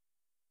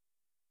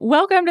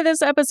Welcome to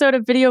this episode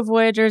of Video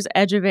Voyager's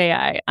Edge of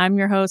AI. I'm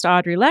your host,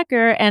 Audrey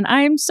Lecker, and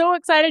I'm so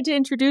excited to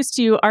introduce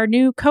to you our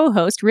new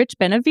co-host, Rich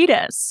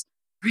Benavides.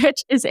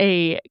 Rich is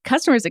a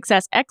customer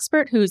success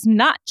expert who's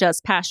not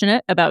just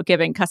passionate about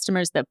giving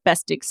customers the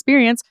best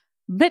experience,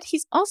 but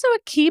he's also a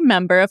key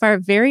member of our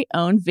very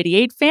own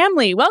Videate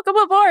family. Welcome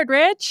aboard,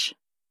 Rich.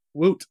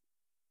 Woot.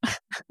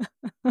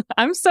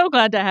 I'm so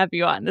glad to have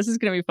you on. This is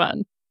going to be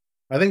fun.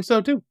 I think so,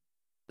 too.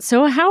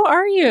 So how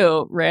are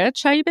you,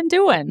 Rich? How you been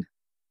doing?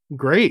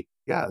 Great.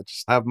 Yeah,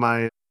 just have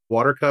my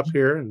water cup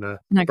here and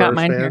I got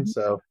mine here.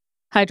 So,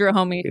 Hydro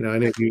Homie.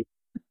 Any of you,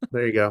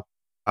 there you go.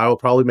 I will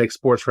probably make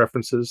sports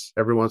references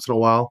every once in a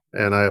while,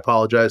 and I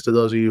apologize to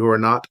those of you who are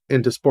not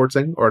into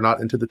sportsing or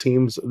not into the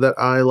teams that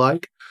I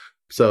like.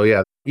 So,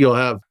 yeah, you'll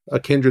have a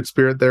kindred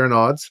spirit there in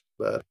odds,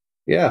 but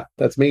yeah,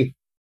 that's me.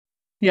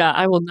 Yeah,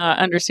 I will not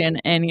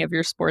understand any of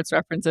your sports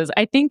references.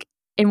 I think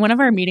in one of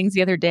our meetings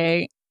the other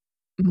day,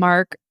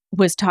 Mark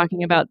was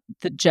talking about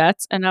the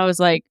Jets, and I was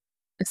like,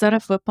 is that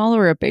a football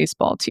or a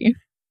baseball team?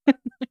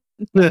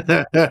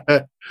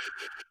 I've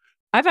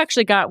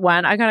actually got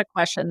one. I got a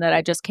question that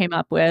I just came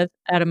up with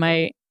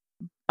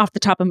off the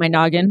top of my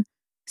noggin.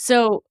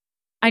 So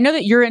I know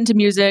that you're into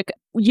music.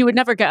 You would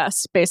never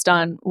guess based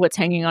on what's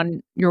hanging on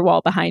your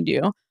wall behind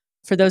you.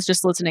 For those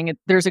just listening,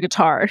 there's a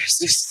guitar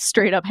just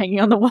straight up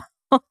hanging on the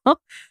wall.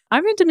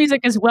 I'm into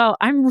music as well.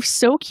 I'm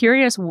so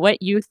curious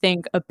what you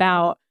think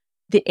about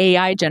the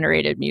AI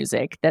generated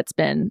music that's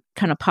been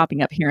kind of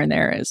popping up here and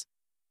there is.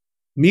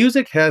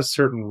 Music has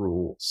certain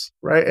rules,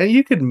 right? And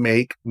you can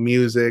make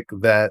music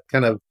that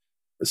kind of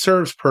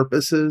serves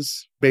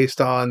purposes based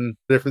on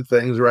different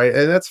things, right?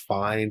 And that's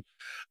fine.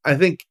 I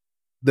think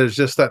there's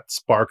just that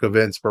spark of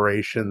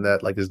inspiration that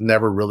is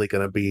never really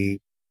going to be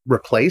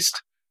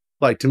replaced.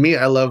 To me,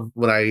 I love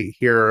when I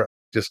hear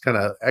just kind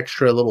of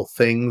extra little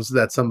things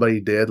that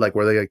somebody did,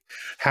 where they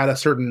had a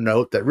certain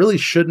note that really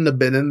shouldn't have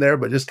been in there,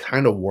 but just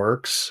kind of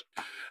works.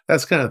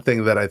 That's kind of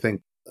thing that I think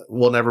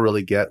we'll never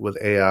really get with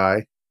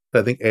AI.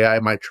 I think AI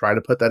might try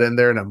to put that in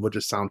there and it would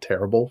just sound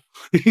terrible.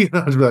 Just be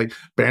like,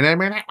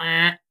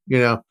 don't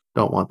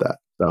want that.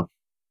 So,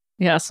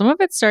 yeah, some of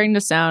it's starting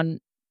to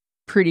sound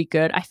pretty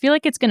good. I feel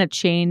like it's going to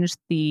change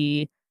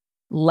the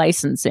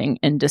licensing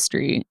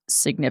industry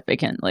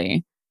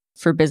significantly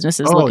for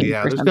businesses looking for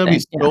there's something. going to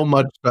be so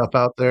much stuff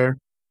out there.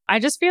 I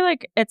just feel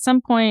like at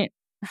some point,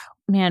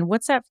 man,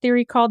 what's that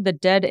theory called? The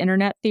dead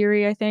internet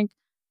theory, I think,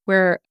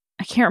 where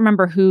I can't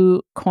remember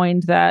who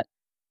coined that,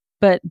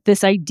 but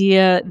this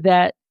idea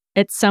that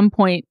at some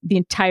point, the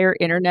entire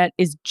internet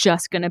is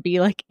just going to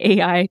be like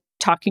AI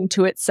talking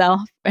to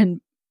itself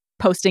and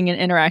posting and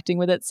interacting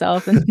with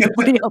itself, and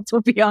nobody else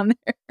will be on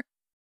there.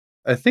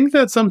 I think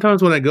that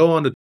sometimes when I go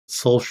on to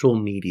social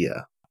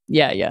media.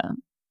 Yeah.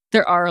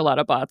 There are a lot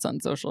of bots on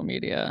social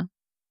media.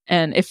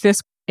 And if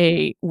this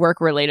a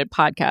work-related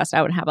podcast,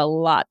 I would have a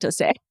lot to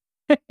say.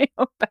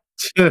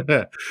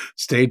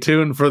 Stay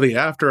tuned for the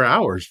after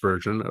hours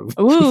version of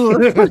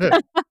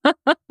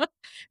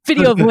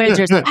Video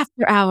Voyagers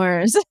After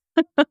Hours.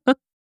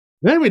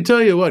 Let me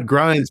tell you what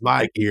grinds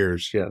my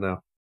gears. Yeah, no.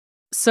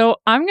 So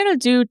I'm going to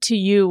do to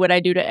you what I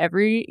do to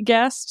every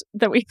guest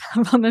that we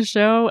have on the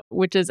show,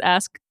 which is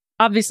ask,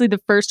 obviously,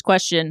 the first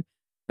question.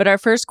 But our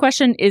first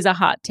question is a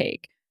hot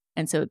take.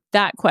 And so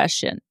that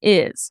question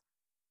is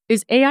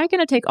AI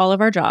going to take all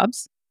of our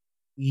jobs?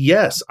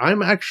 Yes,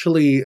 I'm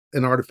actually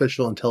an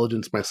artificial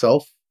intelligence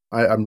myself.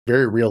 I'm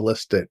very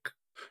realistic.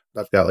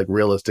 I've got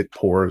realistic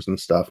pores and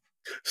stuff.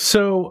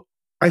 So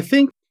I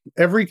think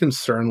every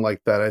concern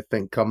like that, I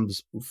think,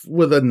 comes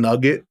with a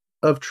nugget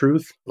of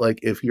truth.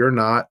 If you're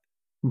not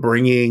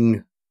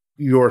bringing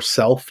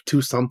yourself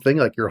to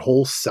something, your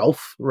whole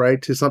self,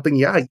 right, to something,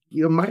 yeah,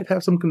 you might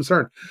have some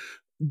concern.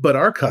 But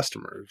our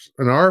customers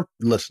and our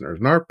listeners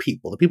and our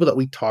people, the people that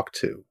we talk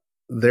to,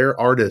 they're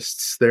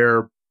artists,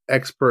 they're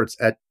experts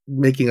at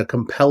making a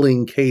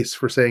compelling case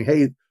for saying,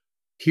 hey,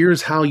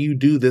 here's how you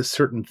do this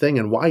certain thing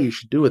and why you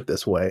should do it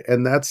this way.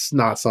 And that's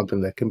not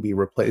something that can be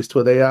replaced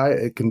with AI.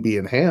 It can be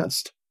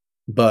enhanced,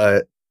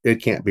 but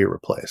it can't be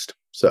replaced.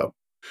 So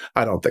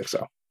I don't think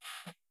so.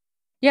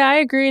 Yeah, I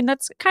agree. And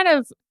that's kind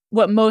of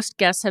what most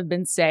guests have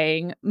been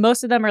saying.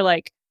 Most of them are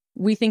like,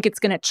 we think it's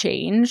going to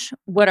change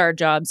what our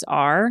jobs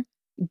are.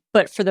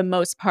 But for the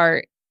most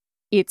part,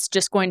 it's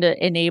just going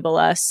to enable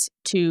us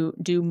to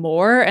do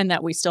more, and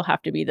that we still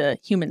have to be the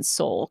human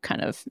soul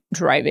kind of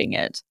driving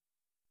it.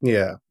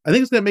 Yeah, I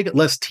think it's going to make it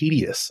less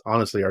tedious,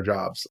 honestly, our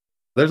jobs.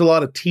 There's a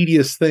lot of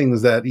tedious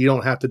things that you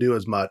don't have to do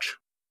as much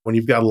when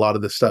you've got a lot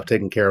of this stuff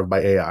taken care of by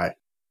AI.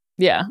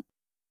 Yeah.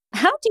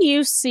 How do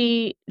you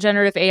see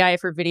generative AI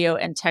for video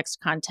and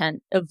text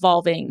content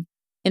evolving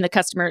in the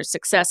customer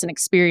success and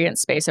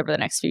experience space over the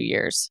next few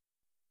years?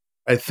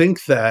 I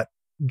think that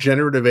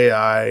generative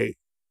AI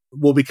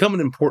will become an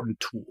important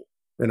tool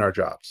in our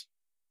jobs.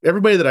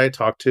 Everybody that I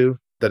talk to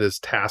that is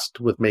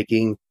tasked with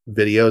making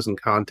videos and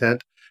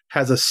content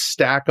has a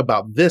stack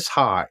about this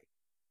high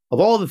of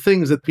all the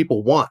things that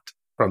people want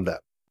from them.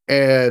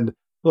 And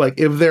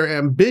if they're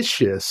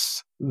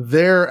ambitious,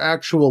 their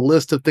actual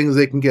list of things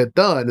they can get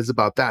done is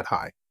about that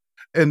high.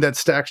 And that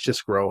stack's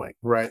just growing,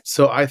 right?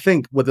 So I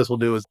think what this will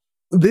do is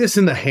this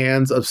in the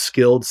hands of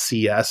skilled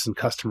CS and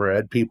customer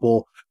ed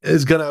people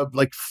is going to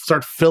like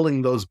start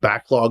filling those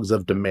backlogs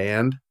of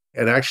demand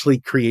and actually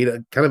create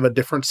a kind of a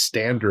different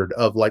standard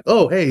of like,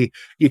 oh, hey,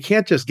 you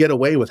can't just get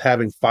away with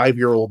having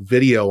 5-year-old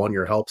video on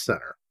your help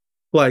center.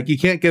 Like you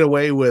can't get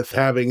away with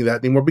having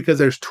that anymore because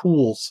there's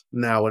tools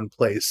now in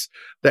place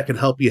that can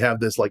help you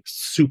have this like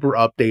super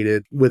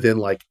updated within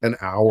like an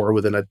hour,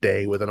 within a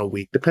day, within a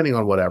week, depending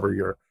on whatever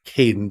your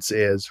cadence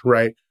is,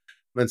 right?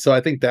 And so I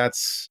think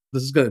this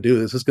is going to do,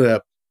 this is going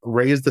to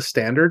raise the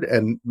standard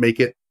and make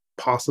it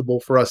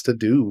possible for us to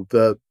do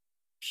the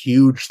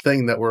huge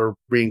thing that we're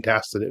being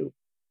tasked to do.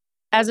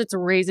 As it's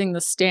raising the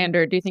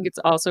standard, do you think it's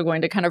also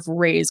going to kind of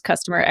raise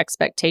customer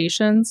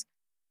expectations?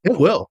 It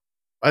will.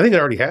 I think it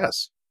already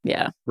has,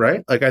 Yeah.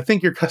 right? Like I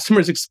think your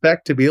customers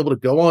expect to be able to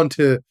go on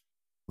to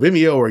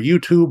Vimeo or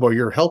YouTube or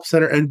your help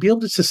center and be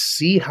able to just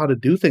see how to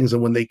do things.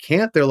 And when they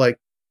can't, they're like,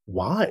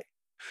 why?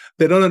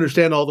 They don't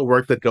understand all the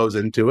work that goes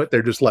into it.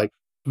 They're just like,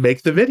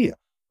 make the video.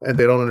 And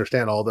they don't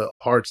understand all the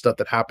hard stuff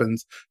that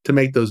happens to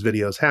make those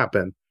videos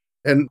happen.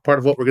 And part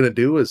of what we're going to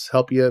do is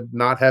help you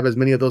not have as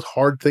many of those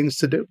hard things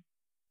to do.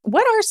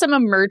 What are some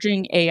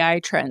emerging AI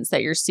trends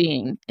that you're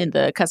seeing in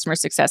the customer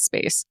success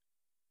space?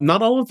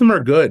 Not all of them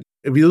are good.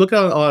 If you look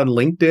on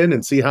LinkedIn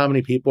and see how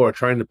many people are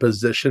trying to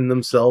position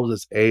themselves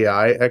as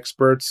AI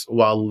experts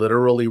while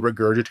literally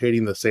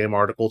regurgitating the same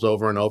articles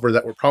over and over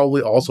that were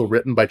probably also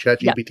written by Yeah.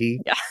 ChatGPT.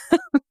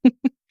 Yeah.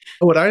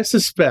 What I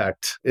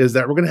suspect is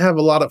that we're going to have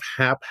a lot of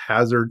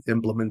haphazard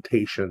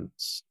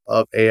implementations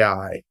of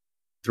AI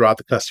throughout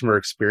the customer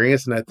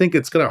experience. And I think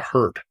it's going to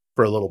hurt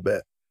for a little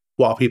bit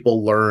while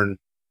people learn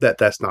that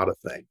that's not a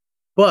thing.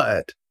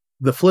 But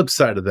the flip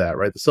side of that,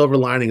 right? The silver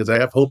lining is I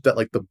have hope that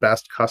like the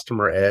best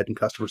customer ed and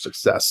customer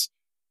success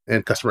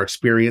and customer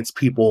experience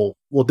people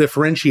will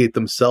differentiate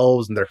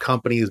themselves and their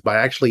companies by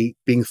actually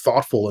being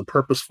thoughtful and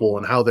purposeful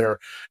in how they're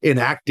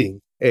enacting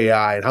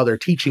AI and how they're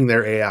teaching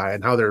their AI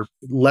and how they're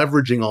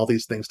leveraging all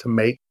these things to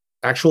make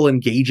actual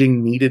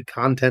engaging needed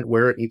content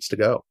where it needs to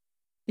go.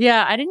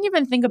 Yeah, I didn't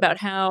even think about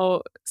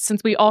how,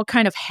 since we all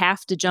kind of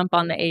have to jump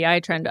on the AI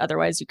trend,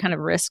 otherwise you kind of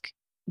risk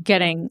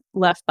getting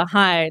left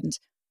behind.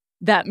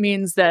 That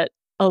means that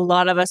a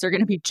lot of us are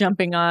going to be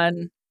jumping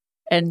on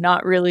and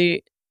not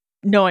really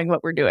knowing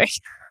what we're doing.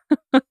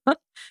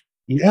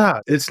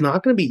 Yeah, it's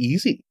not going to be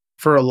easy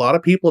for a lot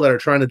of people that are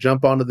trying to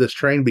jump onto this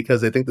train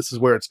because they think this is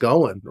where it's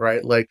going,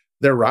 right? Like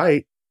they're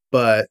right,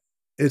 but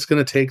it's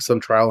going to take some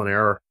trial and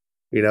error.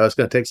 It's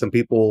going to take some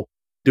people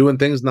doing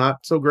things not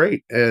so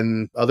great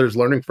and others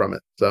learning from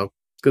it. So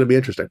it's going to be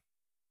interesting.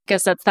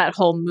 Guess that's that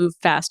whole move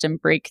fast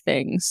and break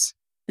things.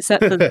 Is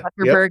that the Yep.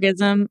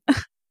 Zuckerbergism?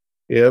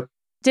 Yep.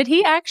 Did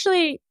he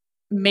actually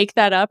make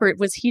that up, or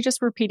was he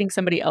just repeating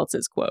somebody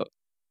else's quote?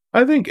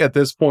 I think at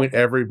this point,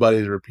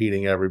 everybody's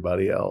repeating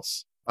everybody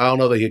else. I don't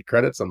know that he'd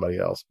credit somebody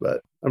else,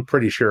 but I'm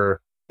pretty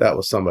sure that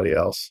was somebody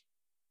else.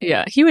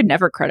 Yeah, he would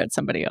never credit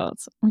somebody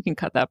else. We can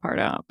cut that part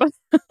out, but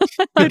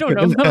I don't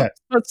know if I'm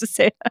supposed to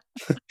say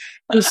that.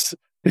 Just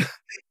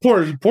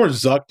poor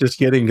Zuck just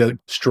getting a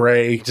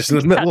stray just in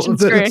the middle Catching of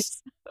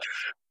this.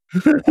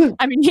 strays.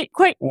 I mean, he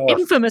quite Ugh.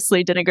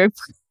 infamously didn't go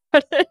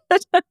credit.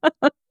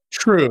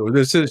 True.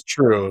 This is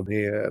true.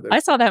 Yeah. There's I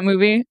saw that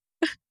movie.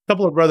 a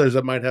couple of brothers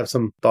that might have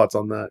some thoughts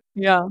on that.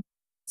 Yeah.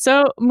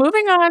 So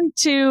moving on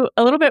to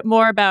a little bit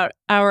more about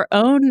our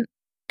own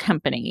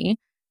company.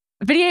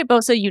 Videate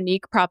boasts a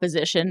unique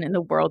proposition in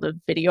the world of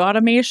video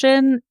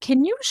automation.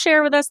 Can you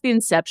share with us the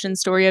inception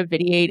story of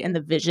Videate and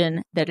the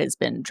vision that has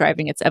been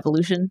driving its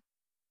evolution?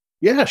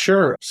 Yeah,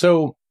 sure.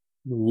 So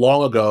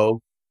long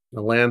ago, in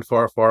a land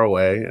far, far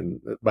away, and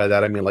by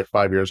that I mean like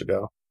 5 years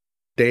ago,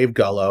 Dave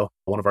Gullo,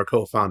 one of our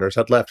co-founders,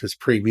 had left his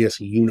previous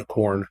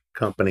unicorn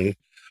company,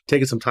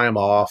 taken some time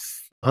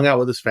off, hung out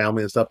with his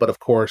family and stuff. But of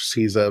course,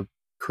 he's a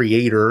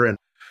creator and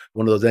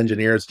one of those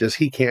engineers,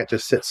 he can't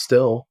just sit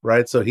still,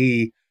 right? So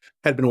he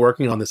had been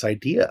working on this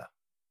idea,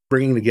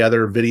 bringing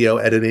together video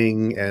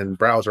editing and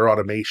browser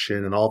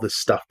automation and all this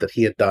stuff that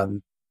he had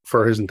done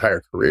for his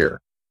entire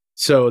career.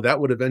 So that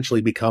would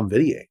eventually become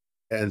Videate.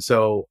 And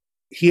so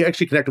he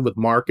actually connected with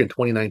Mark in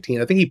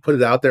 2019. I think he put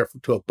it out there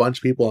to a bunch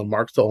of people, and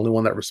Mark's the only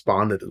one that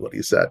responded, is what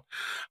he said.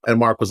 And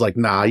Mark was like,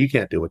 nah, you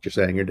can't do what you're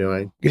saying you're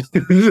doing.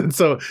 And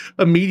so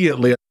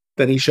immediately,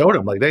 then he showed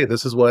him, like, hey,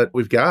 this is what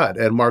we've got.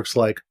 And Mark's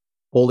like,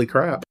 holy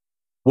crap.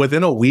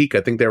 Within a week,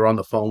 I think they were on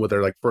the phone with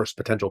their like first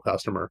potential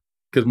customer,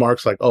 because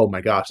Mark's like, oh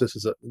my gosh, this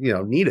is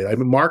needed. I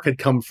mean, Mark had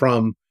come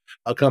from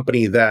a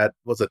company that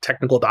was a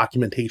technical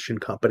documentation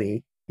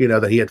company,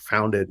 that he had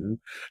founded.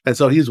 And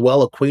so he's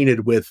well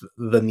acquainted with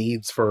the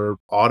needs for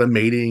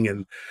automating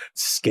and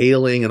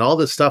scaling and all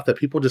this stuff that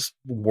people just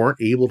weren't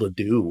able to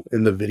do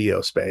in the video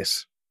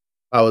space.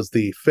 I was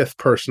the fifth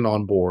person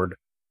on board.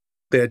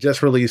 They had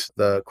just released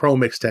the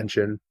Chrome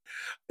extension.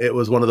 It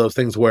was one of those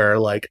things where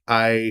like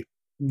I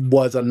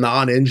was a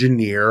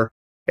non-engineer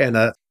and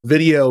a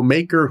video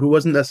maker who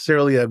wasn't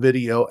necessarily a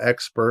video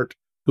expert,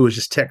 who was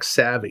just tech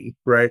savvy,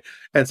 right?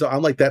 And so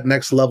I'm like that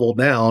next level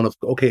down of,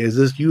 okay, is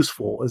this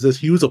useful? Is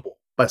this usable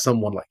by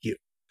someone like you?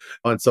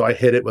 And so I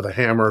hit it with a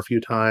hammer a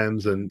few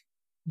times and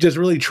just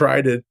really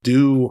tried to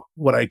do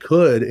what I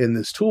could in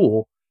this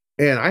tool.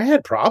 And I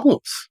had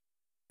problems.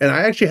 And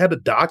I actually had a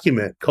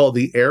document called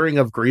the airing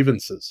of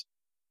grievances,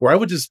 where I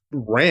would just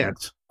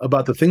rant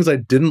about the things I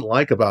didn't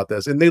like about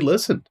this. And they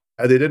listened.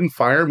 They didn't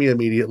fire me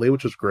immediately,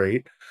 which was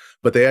great,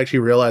 but they actually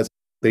realized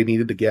they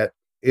needed to get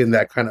in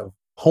that kind of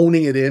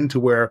honing it in to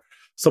where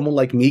someone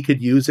like me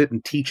could use it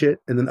and teach it.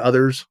 And then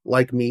others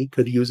like me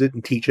could use it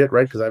and teach it,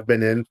 right? Because I've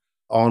been in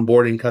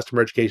onboarding,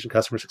 customer education,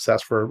 customer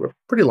success for a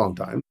pretty long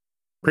time.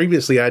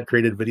 Previously, I'd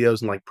created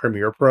videos in like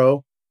Premiere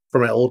Pro for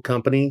my old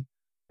company.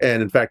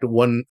 And in fact,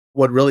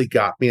 what really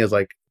got me is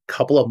like a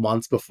couple of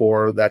months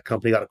before that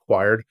company got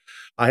acquired,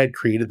 I had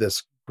created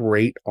this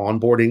great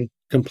onboarding,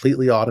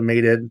 completely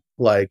automated,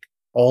 like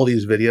all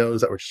these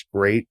videos that were just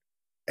great.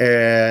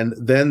 And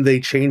then they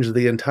changed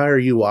the entire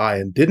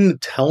UI and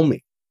didn't tell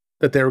me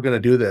that they were going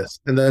to do this.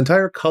 And the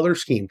entire color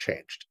scheme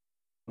changed.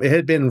 It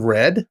had been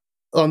red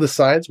on the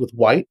sides with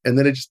white, and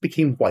then it just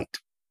became white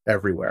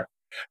everywhere.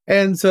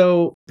 And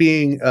so,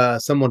 being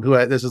someone who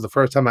this is the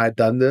first time I had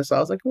done this, I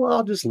was like, well,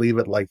 I'll just leave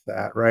it like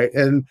that, right?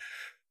 And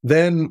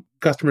then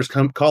customers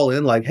call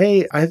in like,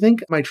 hey, I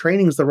think my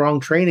training is the wrong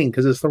training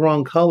because it's the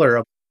wrong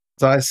color.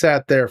 So I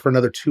sat there for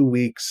another 2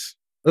 weeks.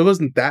 It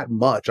wasn't that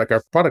much. Like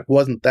our product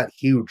wasn't that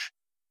huge,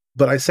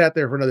 but I sat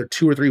there for another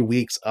 2 or 3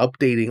 weeks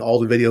updating all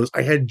the videos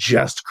I had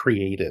just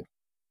created.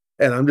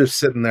 And I'm just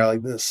sitting there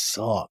like, this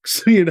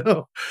sucks, you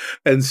know?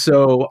 And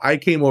so I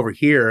came over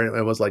here and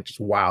I was like,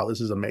 just wow,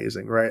 this is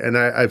amazing, right? And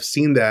I've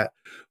seen that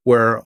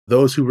where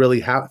those who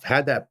really have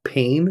had that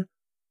pain,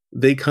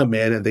 they come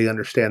in and they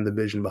understand the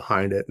vision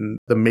behind it and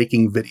the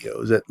making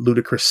videos at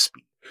ludicrous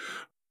speed.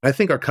 I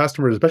think our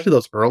customers, especially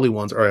those early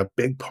ones, are a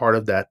big part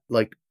of that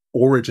like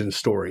origin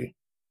story.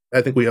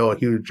 I think we owe a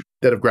huge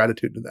debt of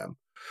gratitude to them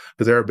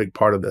because they're a big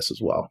part of this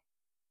as well.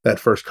 That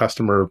first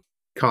customer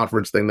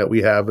conference thing that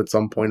we have at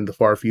some point in the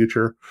far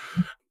future,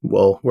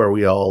 well, where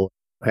we all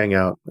hang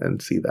out and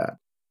see that.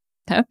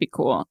 That'd be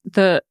cool.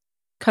 The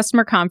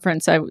customer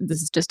conference,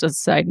 this is just a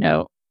side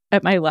note.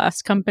 At my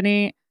last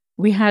company,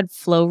 we had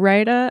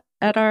Flowrida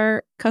at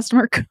our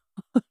customer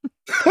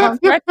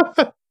conference.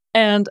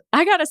 And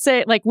I gotta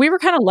say, like, we were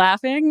kind of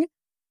laughing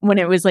when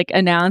it was like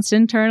announced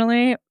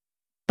internally.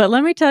 But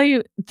let me tell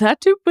you,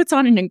 that dude puts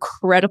on an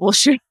incredible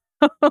show.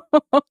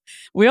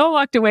 We all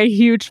walked away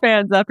huge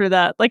fans after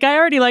that. Like, I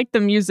already liked the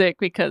music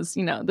because,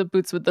 the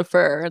boots with the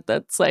fur,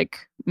 that's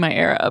like my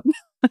era.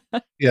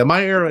 Yeah,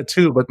 my era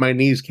too, but my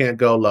knees can't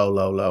go low,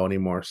 low, low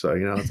anymore. So,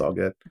 it's all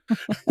good.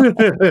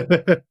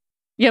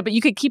 Yeah, but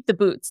you could keep the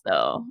boots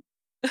though.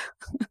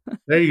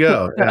 There you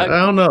go. They're Yeah, I ugly.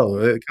 don't know.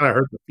 It kind of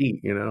hurt the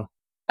feet.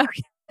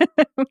 Okay.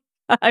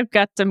 I've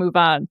got to move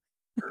on.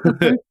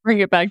 Bring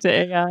it back to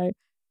AI.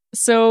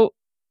 So,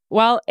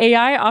 while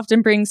AI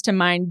often brings to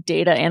mind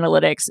data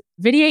analytics,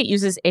 Videate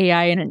uses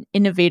AI in an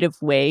innovative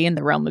way in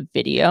the realm of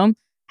video.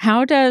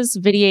 How does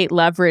Videate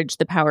leverage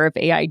the power of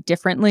AI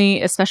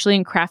differently, especially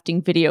in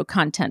crafting video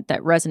content that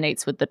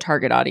resonates with the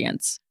target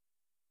audience?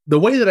 The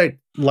way that I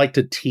like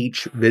to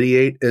teach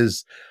Videate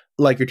is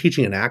like you're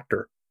teaching an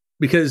actor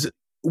because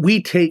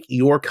we take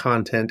your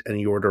content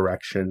and your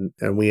direction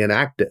and we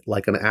enact it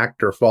like an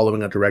actor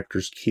following a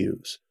director's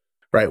cues,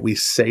 right? We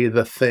say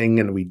the thing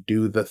and we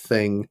do the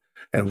thing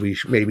and we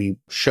maybe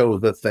show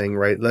the thing,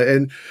 right?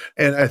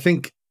 And I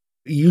think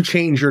you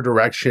change your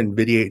direction,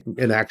 Videate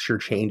enacts your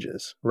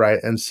changes, right?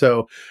 And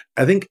so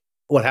I think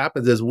what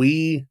happens is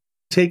we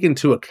take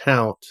into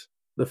account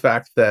the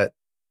fact that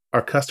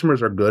our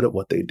customers are good at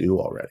what they do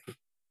already.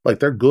 Like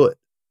they're good.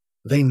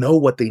 They know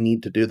what they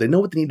need to do. They know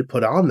what they need to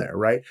put on there,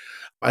 right?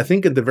 I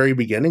think at the very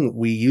beginning,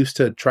 we used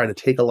to try to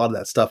take a lot of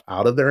that stuff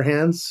out of their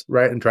hands,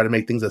 right? And try to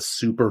make things as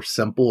super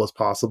simple as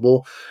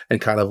possible and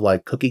kind of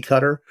like cookie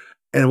cutter.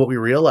 And what we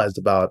realized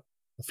about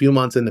a few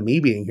months into me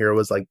being here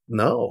was like,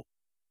 no,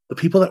 the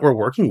people that we're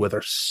working with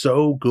are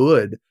so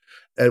good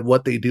at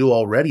what they do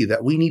already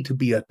that we need to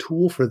be a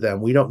tool for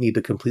them. We don't need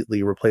to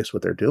completely replace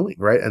what they're doing,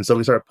 right? And so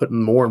we start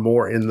putting more and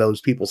more in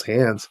those people's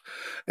hands.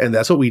 And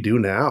that's what we do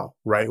now,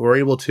 right? We're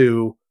able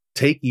to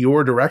take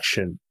your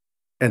direction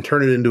and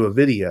turn it into a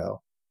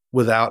video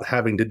without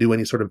having to do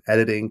any sort of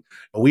editing.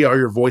 We are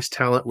your voice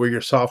talent, we're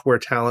your software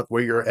talent,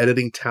 we're your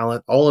editing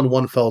talent, all in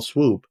one fell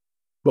swoop.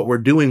 But we're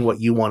doing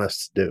what you want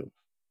us to do.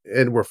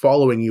 And we're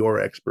following your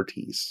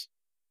expertise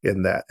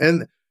in that.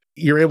 And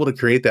you're able to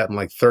create that in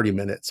like 30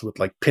 minutes with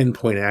like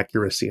pinpoint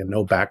accuracy and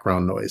no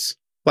background noise.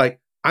 Like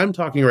I'm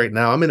talking right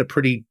now, I'm in a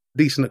pretty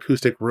decent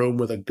acoustic room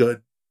with a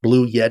good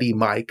Blue Yeti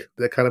mic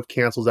that kind of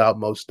cancels out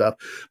most stuff,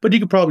 but you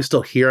could probably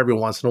still hear every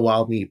once in a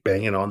while me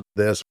banging on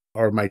this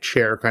or my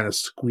chair kind of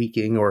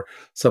squeaking or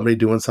somebody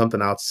doing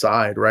something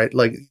outside, right?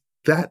 Like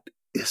that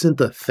isn't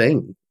the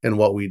thing in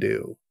what we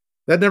do.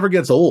 That never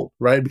gets old,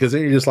 right? Because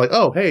then you're just like,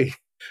 oh, hey,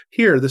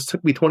 here, this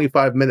took me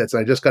 25 minutes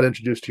and I just got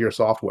introduced to your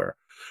software,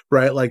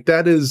 right? Like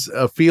that is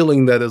a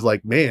feeling that is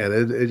like, man,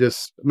 it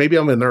just, maybe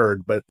I'm a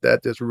nerd, but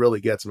that just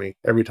really gets me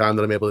every time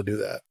that I'm able to do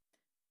that.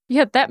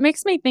 Yeah, that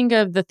makes me think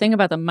of the thing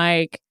about the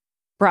mic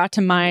brought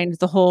to mind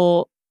the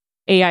whole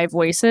AI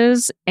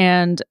voices.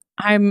 And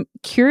I'm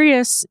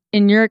curious,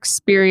 in your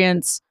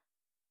experience,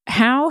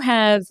 how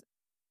have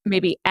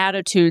maybe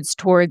attitudes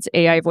towards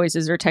AI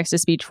voices or text to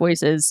speech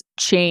voices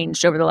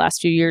changed over the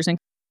last few years? And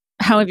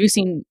how have you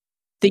seen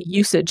the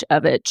usage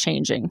of it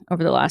changing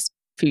over the last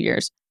few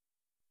years?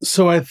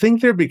 So I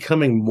think they're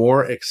becoming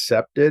more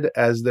accepted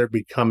as they're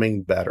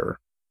becoming better.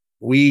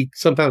 We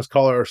sometimes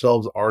call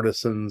ourselves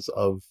artisans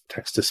of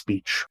text to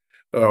speech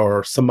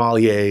or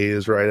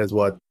sommeliers, right? Is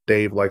what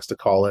Dave likes to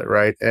call it,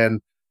 right?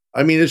 And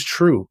I mean, it's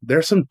true.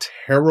 There's some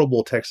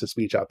terrible text to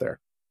speech out there.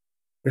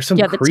 There's some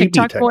Yeah, the creepy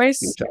TikTok text to voice.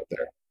 speech out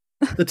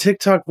there. The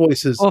TikTok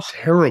voice is Oh,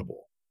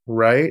 terrible,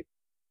 right?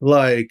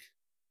 Like,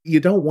 you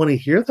don't want to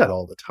hear that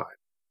all the time.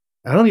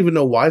 I don't even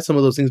know why some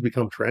of those things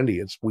become trendy.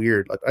 It's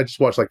weird. Like, I just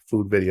watch like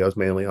food videos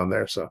mainly on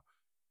there. So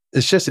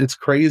it's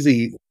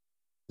crazy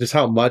just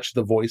how much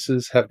the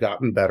voices have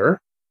gotten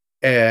better.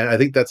 And I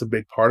think that's a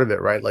big part of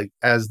it, right? Like,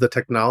 as the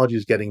technology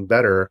is getting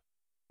better,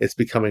 it's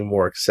becoming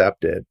more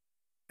accepted.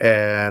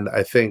 And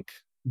I think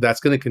that's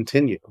going to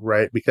continue,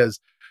 right? Because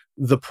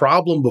the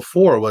problem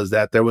before was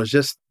that there was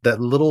just that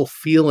little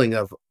feeling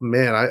of,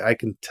 man, I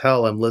can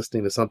tell I'm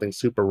listening to something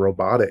super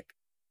robotic.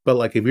 But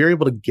like, if you're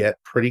able to get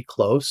pretty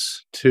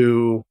close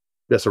to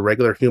just a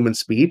regular human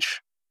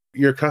speech,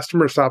 your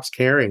customer stops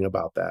caring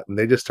about that and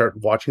they just start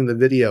watching the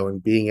video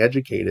and being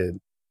educated.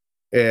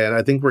 And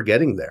I think we're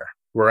getting there.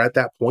 We're at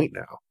that point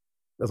now.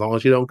 As long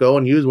as you don't go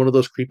and use one of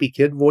those creepy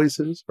kid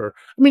voices, or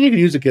I mean, you can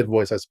use a kid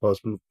voice, I suppose,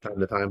 from time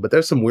to time, but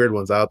there's some weird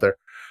ones out there.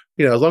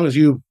 As long as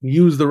you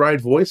use the right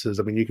voices,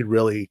 I mean, you could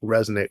really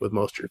resonate with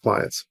most of your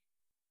clients.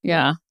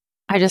 yeah.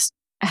 I just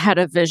had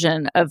a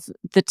vision of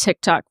the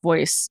TikTok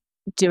voice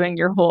doing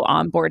your whole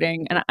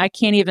onboarding, and I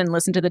can't even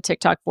listen to the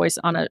TikTok voice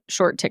on a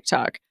short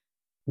TikTok.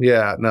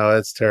 Yeah, no,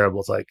 it's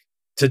terrible. It's like,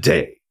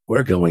 today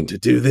we're going to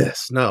do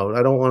this. No,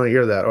 I don't want to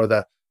hear that. Or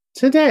the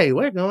today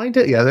we're going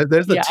to, yeah,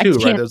 there's the Yeah, I two,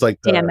 right? can't There's like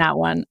stand the, that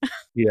one.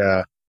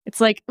 yeah, It's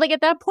like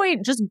at that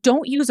point, just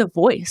don't use a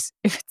voice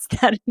if it's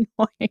that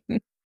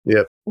annoying.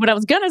 yep. What I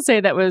was gonna say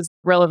that was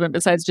relevant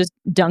besides just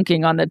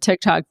dunking on the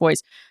TikTok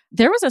voice,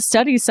 there was a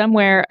study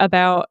somewhere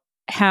about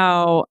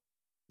how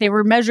they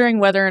were measuring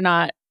whether or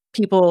not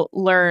people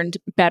learned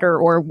better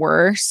or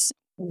worse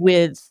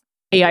with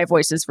AI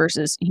voices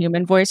versus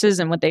human voices,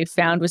 and what they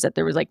found was that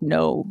there was, like,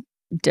 no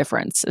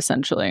difference,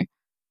 essentially.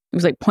 It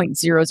was, like,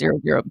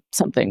 0.000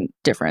 something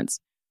difference.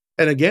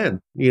 And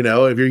again,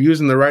 if you're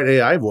using the right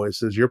AI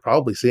voices, you're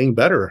probably seeing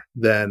better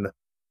than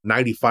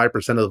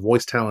 95% of the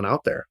voice talent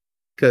out there.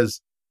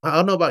 Because I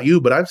don't know about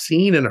you, but I've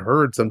seen and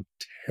heard some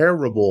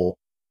terrible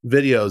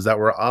videos that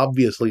were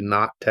obviously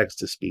not text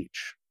to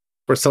speech,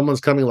 where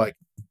someone's coming like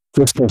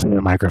this person in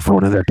a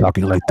microphone and they're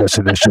talking like this,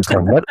 and it's just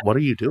like, what are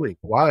you doing?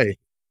 Why?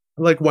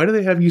 Like, why do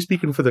they have you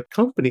speaking for the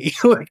company?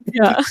 Like,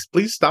 Yeah,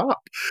 please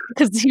stop.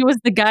 because he was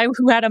the guy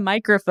who had a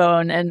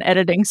microphone and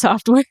editing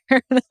software,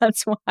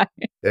 that's why.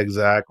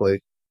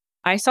 Exactly.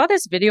 I saw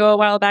this video a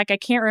while back. I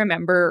can't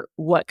remember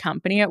what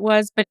company it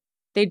was, but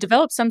they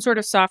developed some sort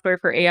of software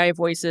for AI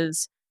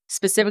voices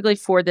specifically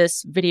for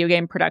this video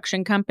game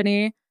production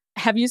company.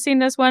 Have you seen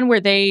this one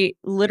where they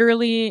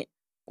literally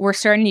were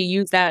starting to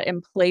use that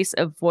in place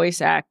of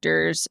voice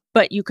actors,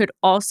 but you could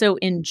also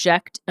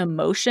inject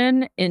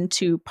emotion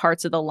into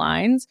parts of the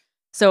lines?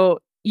 So,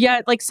 yeah,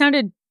 it like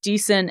sounded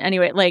decent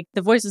anyway. Like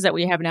the voices that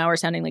we have now are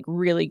sounding like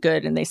really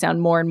good and they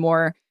sound more and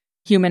more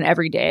human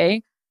every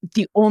day.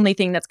 The only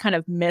thing that's kind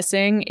of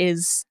missing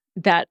is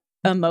that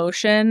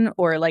emotion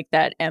or like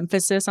that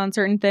emphasis on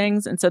certain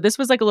things. And so this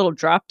was like a little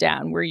drop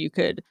down where you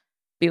could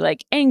be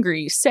like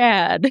angry,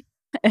 sad,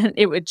 and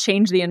it would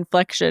change the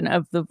inflection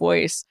of the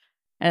voice.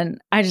 And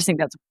I just think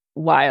that's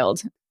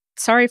wild.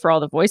 Sorry for all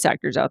the voice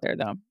actors out there,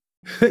 though.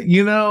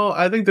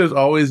 I think there's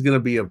always going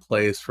to be a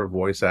place for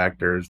voice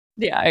actors.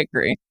 Yeah, I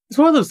agree. It's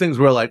one of those things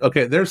where, like,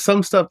 okay, there's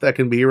some stuff that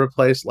can be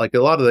replaced. Like,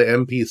 a lot of the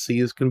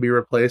NPCs can be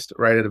replaced,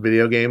 right, in a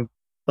video game.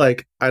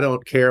 Like, I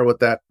don't care what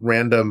that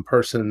random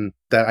person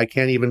that I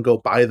can't even go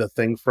buy the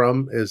thing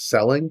from is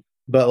selling.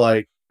 But,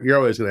 like, you're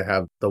always going to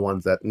have the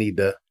ones that need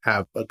to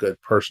have a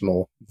good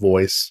personal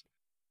voice.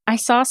 I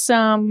saw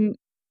some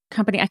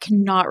company, I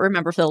cannot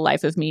remember for the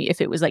life of me if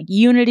it was like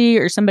Unity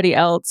or somebody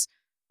else,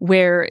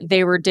 where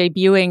they were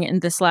debuting in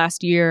this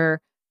last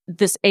year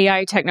this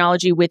AI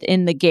technology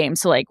within the game.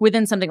 So, like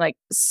within something like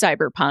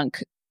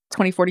Cyberpunk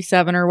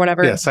 2047 or Yeah,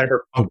 whatever,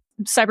 Cyberpunk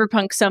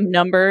Cyberpunk some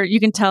number, you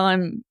can tell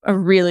I'm a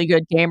really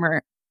good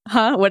gamer.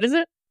 Huh? What is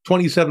it?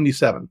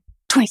 2077.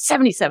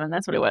 2077.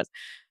 That's what it was.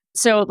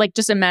 So, like,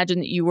 just imagine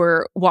that you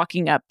were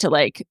walking up to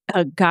like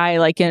a guy,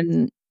 like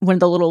in one of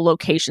the little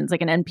locations,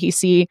 like an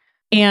NPC,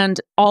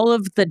 and all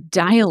of the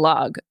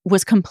dialogue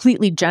was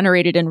completely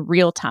generated in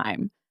real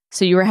time.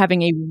 So you were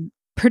having a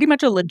pretty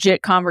much a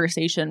legit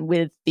conversation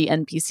with the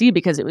NPC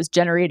because it was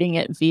generating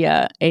it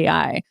via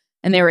AI.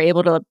 And they were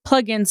able to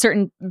plug in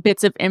certain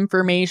bits of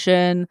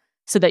information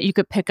so that you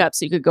could pick up,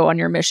 so you could go on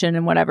your mission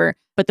and whatever.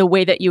 But the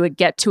way that you would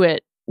get to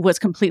it was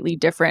completely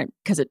different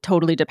because it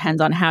totally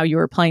depends on how you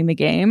were playing the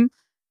game.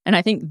 And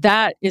I think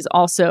that is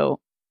also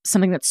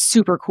something that's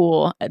super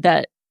cool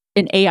that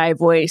an AI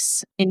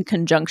voice in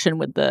conjunction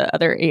with the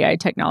other AI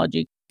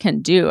technology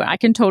can do. I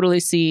can totally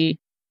see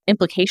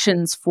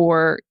implications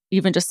for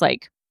even just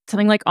like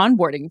something like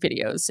onboarding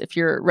videos. If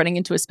you're running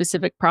into a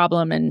specific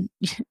problem and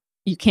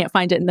you can't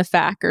find it in the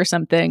FAQ or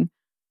something,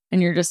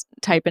 and you're just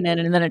typing in,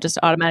 and then it just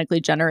automatically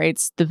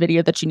generates the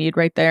video that you need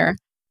right there.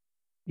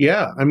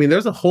 Yeah. I mean,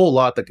 there's a whole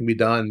lot that can be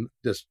done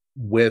just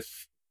with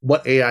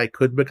what AI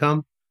could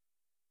become.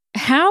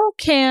 How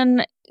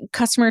can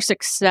customer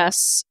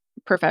success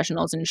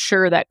professionals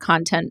ensure that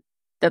content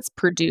that's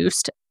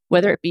produced,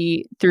 whether it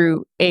be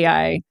through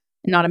AI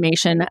and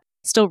automation,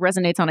 still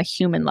resonates on a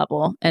human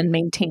level and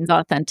maintains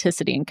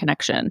authenticity and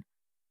connection?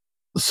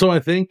 So I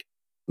think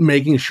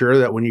making sure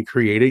that when you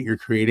create it, you're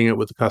creating it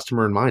with the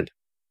customer in mind.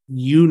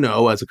 You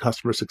know, as a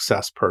customer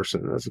success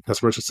person, as a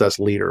customer success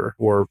leader,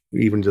 or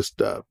even just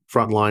a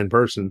frontline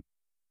person,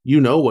 you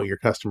know what your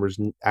customers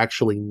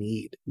actually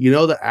need. You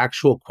know the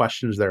actual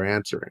questions they're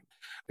answering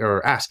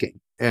or asking.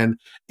 And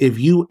if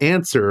you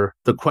answer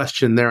the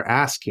question they're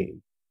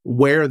asking,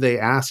 where they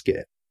ask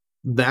it,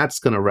 that's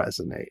going to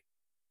resonate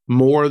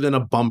more than a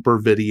bumper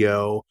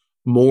video,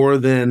 more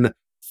than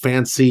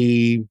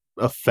fancy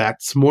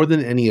effects, more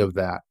than any of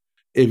that.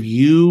 If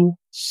you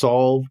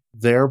solve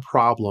their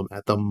problem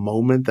at the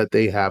moment that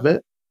they have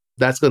it,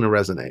 that's going to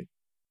resonate.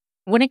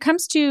 When it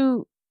comes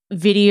to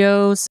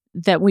videos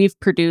that we've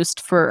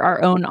produced for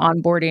our own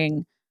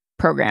onboarding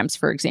programs,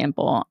 for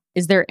example,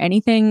 is there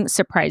anything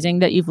surprising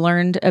that you've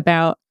learned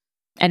about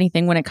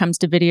anything when it comes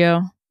to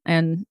video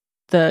and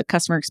the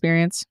customer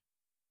experience?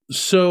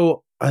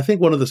 So I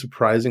think one of the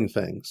surprising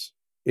things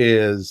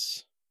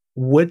is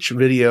which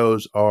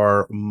videos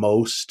are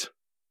most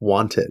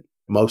wanted,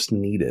 most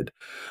needed.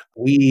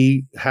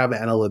 We have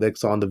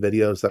analytics on the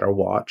videos that are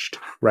watched,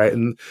 right?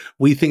 And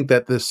we think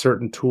that this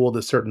certain tool,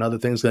 this certain other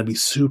thing is going to be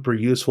super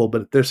useful,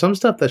 but there's some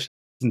stuff that's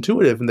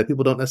intuitive and that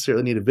people don't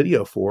necessarily need a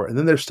video for. And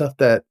then there's stuff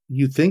that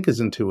you think is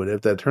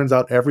intuitive that turns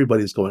out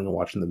everybody's going and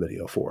watching the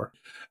video for.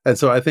 And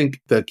so I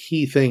think the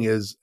key thing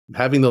is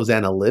having those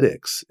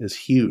analytics is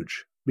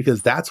huge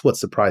because that's what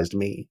surprised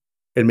me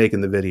in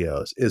making the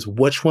videos is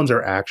which ones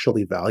are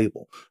actually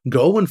valuable.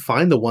 Go and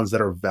find the ones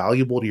that are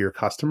valuable to your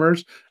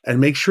customers and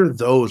make sure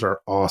those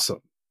are awesome.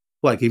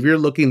 Like if you're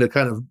looking to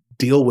kind of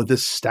deal with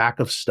this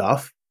stack of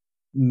stuff,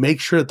 make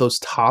sure that those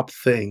top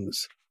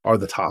things are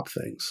the top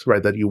things,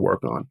 right, that you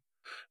work on.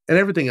 And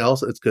everything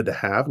else, it's good to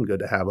have and good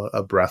to have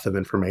a breadth of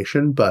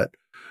information, but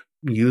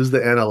use the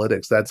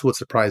analytics. That's what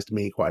surprised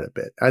me quite a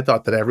bit. I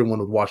thought that everyone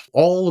would watch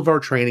all of our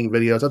training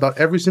videos. I thought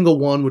every single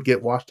one would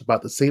get watched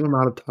about the same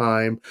amount of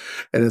time.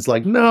 And it's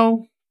like,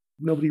 no,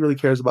 nobody really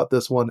cares about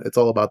this one. It's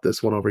all about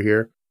this one over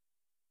here.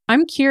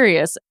 I'm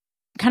curious,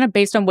 kind of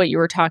based on what you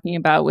were talking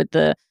about with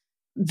the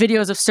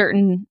videos of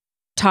certain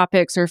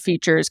topics or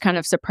features kind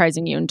of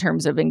surprising you in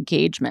terms of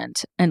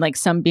engagement and like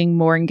some being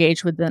more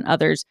engaged with than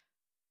others.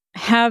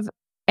 Have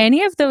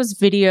any of those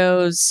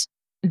videos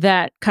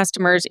that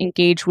customers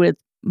engage with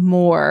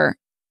more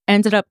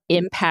ended up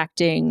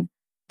impacting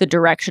the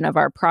direction of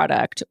our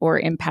product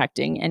or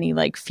impacting any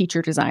like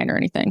feature design or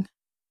anything?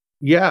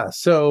 Yeah.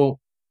 So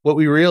what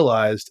we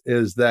realized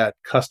is that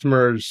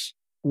customers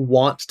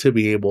want to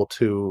be able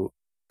to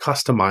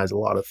customize a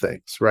lot of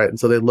things, right? And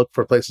so they look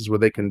for places where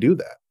they can do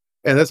that.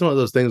 And that's one of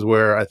those things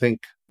where I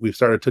think we've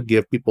started to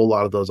give people a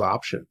lot of those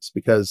options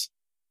because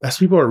that's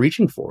what people are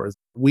reaching for.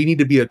 We need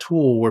to be a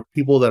tool where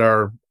people that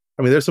are,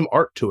 I mean, there's some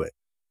art to it.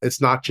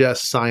 It's not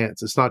just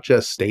science. It's not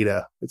just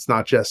data. It's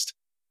not just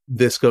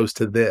this goes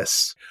to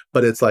this,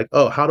 but it's like,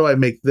 oh, how do I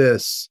make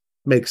this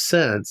make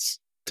sense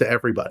to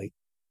everybody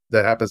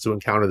that happens to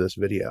encounter this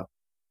video?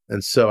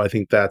 And so I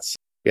think that's,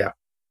 yeah.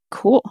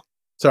 Cool.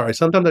 Sorry,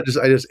 sometimes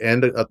I just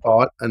end a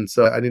thought, and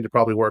so I need to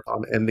probably work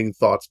on ending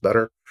thoughts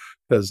better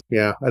because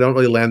yeah, I don't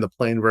really land the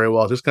plane very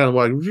well. Just kind of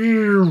like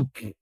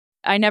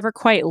I never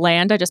quite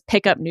land. I just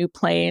pick up new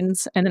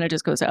planes and then it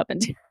just goes up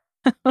and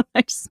down.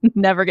 I just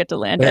never get to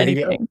land there you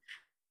go. anything.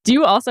 Do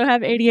you also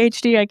have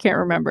ADHD? I can't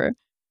remember.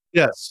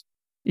 Yes,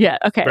 Yeah.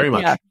 Okay. very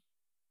Yeah. much.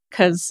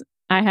 Because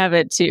I have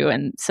it too.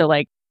 And so,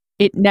 like,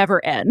 it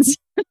never ends.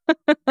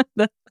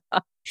 The-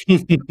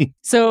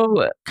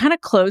 so, kind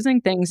of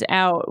closing things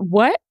out,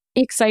 what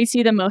excites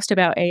you the most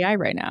about AI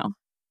right now?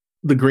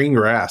 The green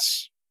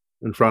grass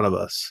in front of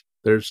us.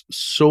 There's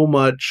so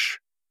much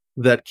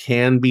that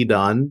can be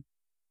done,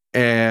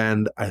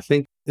 and I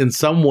think in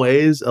some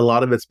ways a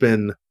lot of it's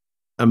been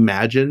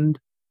imagined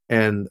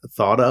and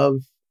thought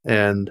of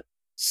and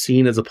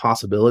seen as a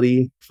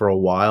possibility for a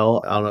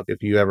while. I don't know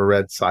if you ever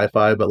read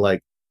sci-fi, but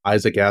like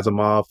Isaac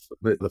Asimov,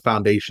 the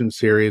Foundation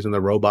series and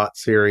the Robot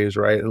series,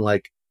 right? And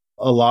like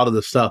a lot of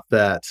the stuff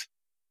that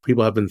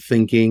people have been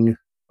thinking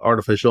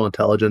artificial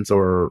intelligence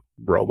or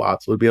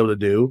robots would be able to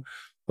do,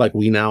 like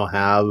we now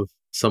have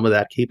some of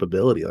that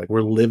capability. Like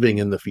we're living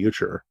in the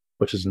future,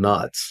 which is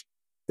nuts.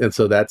 And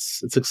so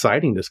it's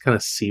exciting to just kind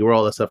of see where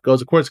all this stuff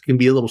goes. Of course, it can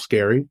be a little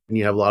scary, and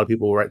you have a lot of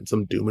people writing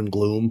some doom and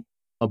gloom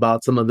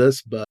about some of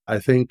this. But I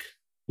think,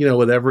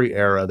 with every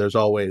era, there's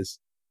always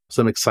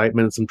some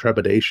excitement and some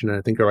trepidation. And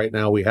I think right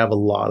now we have a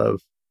lot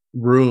of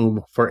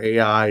room for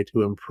AI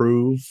to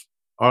improve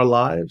our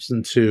lives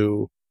and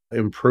to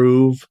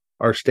improve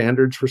our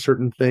standards for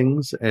certain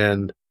things.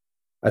 And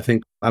I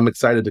think I'm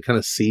excited to kind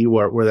of see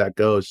where that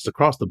goes, just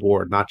across the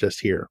board, not just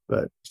here,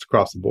 but just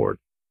across the board.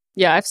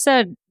 Yeah, I've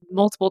said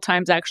multiple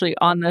times actually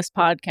on this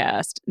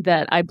podcast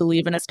that I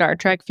believe in a Star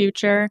Trek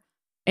future,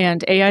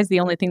 and AI is the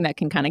only thing that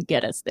can kind of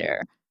get us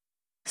there.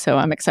 So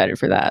I'm excited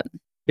for that.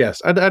 Yes,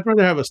 I'd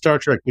rather have a Star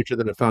Trek future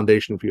than a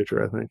Foundation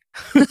future, I think.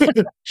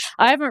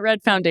 I haven't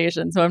read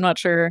Foundation, so I'm not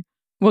sure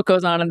what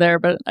goes on in there,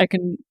 but I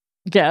can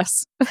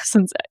guess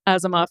since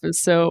Asimov is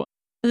so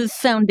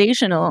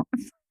foundational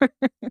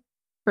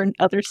for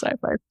other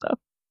sci-fi stuff.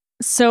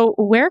 So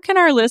where can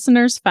our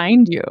listeners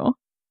find you?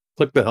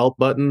 Click the help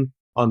button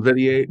on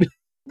Videate.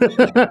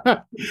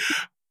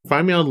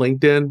 Find me on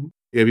LinkedIn.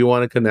 If you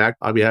want to connect,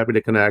 I'll be happy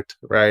to connect,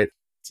 right?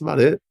 That's about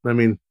it. I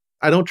mean,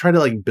 I don't try to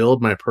like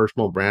build my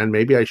personal brand.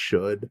 Maybe I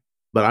should,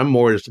 but I'm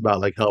more just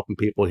about like helping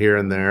people here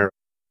and there.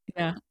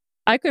 Yeah.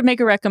 I could make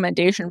a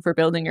recommendation for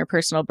building your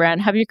personal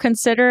brand. Have you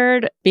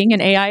considered being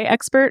an AI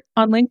expert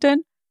on LinkedIn?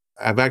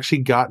 I've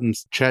actually gotten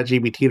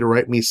ChatGPT to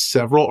write me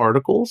several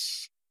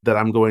articles that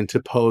I'm going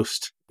to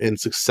post in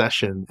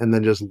succession and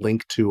then just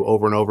link to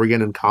over and over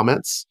again in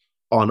comments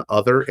on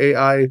other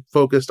AI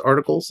focused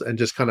articles and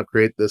just kind of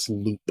create this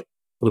loop.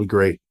 It'll be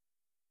great.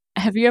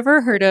 Have you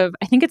ever heard of,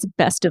 I think it's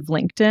Best of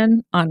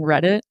LinkedIn on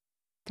Reddit?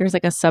 There's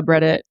like a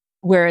subreddit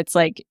where it's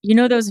like, you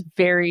know, those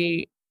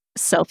very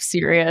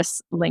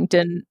self-serious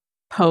LinkedIn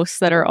posts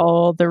that are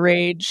all the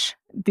rage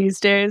these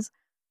days?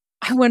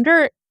 I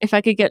wonder if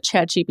I could get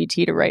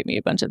ChatGPT to write me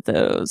a bunch of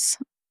those,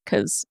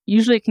 because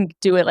usually it can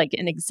do it like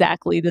in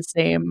exactly the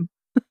same.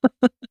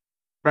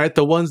 Right?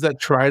 The ones that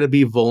try to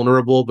be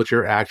vulnerable, but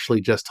you're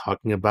actually just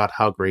talking about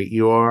how great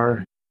you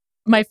are.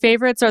 My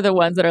favorites are the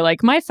ones that are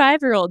like, my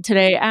 5-year-old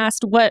today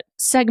asked what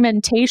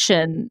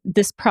segmentation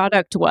this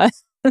product was,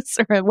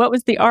 or what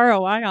was the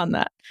ROI on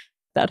that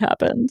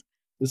happened.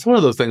 It's one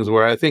of those things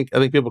where I think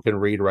people can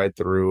read right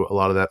through a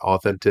lot of that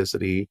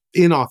inauthenticity,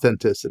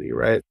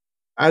 right?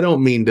 I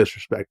don't mean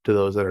disrespect to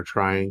those that are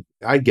trying.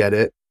 I get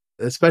it,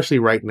 especially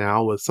right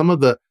now with some of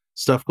the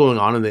stuff going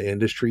on in the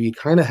industry. You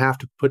kind of have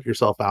to put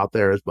yourself out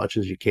there as much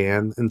as you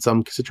can in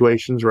some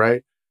situations,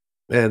 right?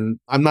 And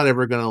I'm not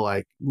ever going to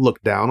like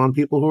look down on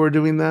people who are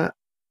doing that.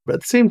 But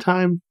at the same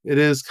time, it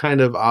is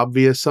kind of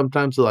obvious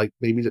sometimes to like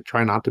maybe to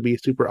try not to be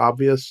super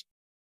obvious.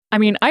 I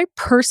mean, I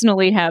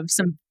personally have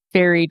some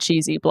very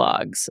cheesy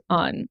blogs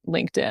on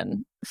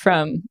LinkedIn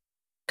from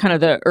kind of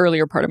the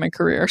earlier part of my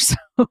career. So,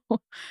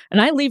 and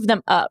I leave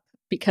them up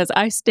because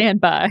I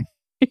stand by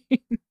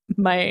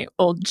my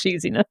old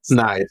cheesiness.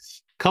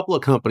 Nice. A couple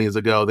of companies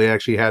ago, they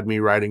actually had me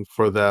writing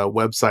for the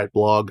website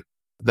blog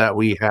that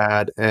we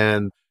had.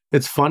 And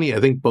it's funny, I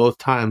think both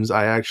times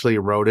I actually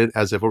wrote it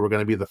as if it were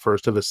going to be the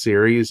first of a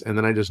series. And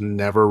then I just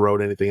never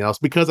wrote anything else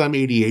because I'm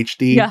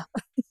ADHD. Yeah.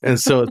 And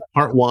so it's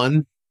part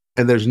one.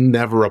 And there's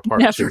never a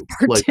part two.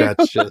 Like two.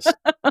 That's just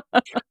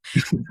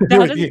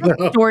that is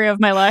the story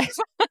of my life.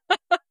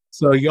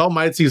 So y'all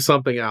might see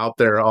something out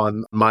there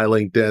on my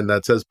LinkedIn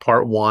that says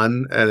part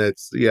one, and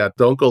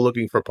don't go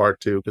looking for part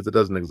two because it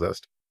doesn't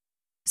exist.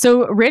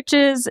 So Rich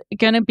is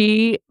going to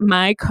be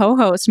my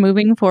co-host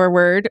moving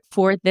forward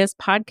for this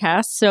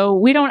podcast. So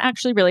we don't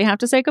actually really have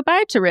to say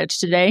goodbye to Rich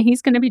today.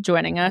 He's going to be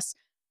joining us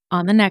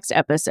on the next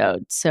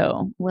episode.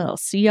 So we'll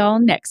see y'all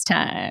next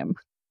time.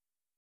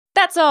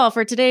 That's all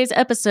for today's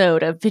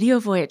episode of Video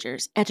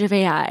Voyagers, Edge of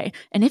AI.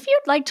 And if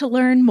you'd like to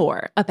learn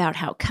more about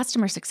how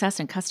customer success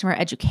and customer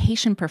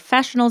education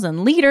professionals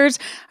and leaders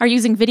are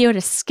using video to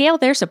scale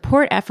their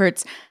support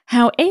efforts,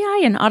 how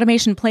AI and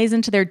automation plays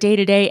into their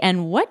day-to-day,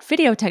 and what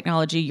video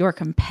technology your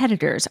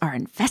competitors are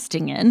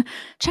investing in,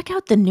 check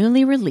out the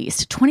newly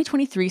released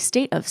 2023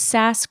 State of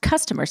SaaS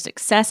Customer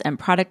Success and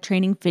Product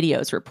Training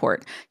Videos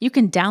Report. You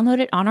can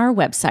download it on our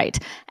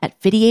website at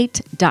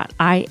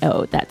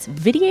videate.io. That's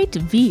Videate,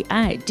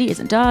 V-I-D as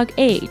in dog,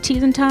 A, T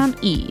as in Tom,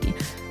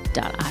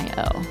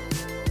 E.io.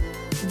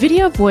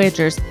 Video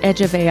Voyagers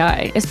Edge of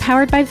AI is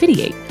powered by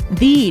Videate,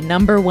 the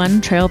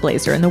 #1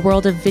 trailblazer in the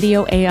world of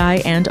video AI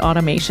and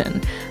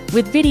automation.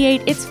 With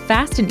Videate, it's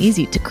fast and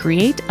easy to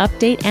create,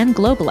 update, and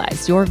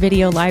globalize your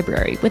video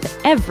library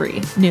with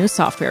every new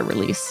software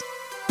release.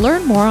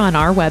 Learn more on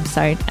our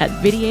website at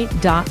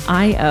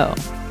videate.io.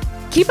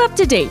 Keep up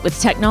to date with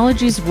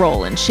technology's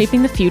role in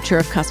shaping the future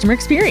of customer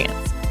experience.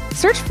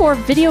 Search for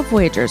Video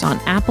Voyagers on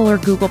Apple or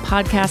Google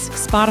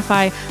Podcasts,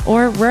 Spotify,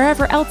 or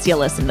wherever else you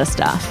listen to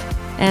stuff.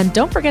 And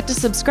don't forget to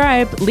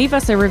subscribe, leave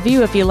us a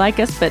review if you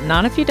like us, but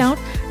not if you don't,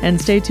 and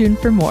stay tuned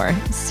for more.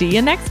 See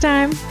you next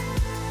time.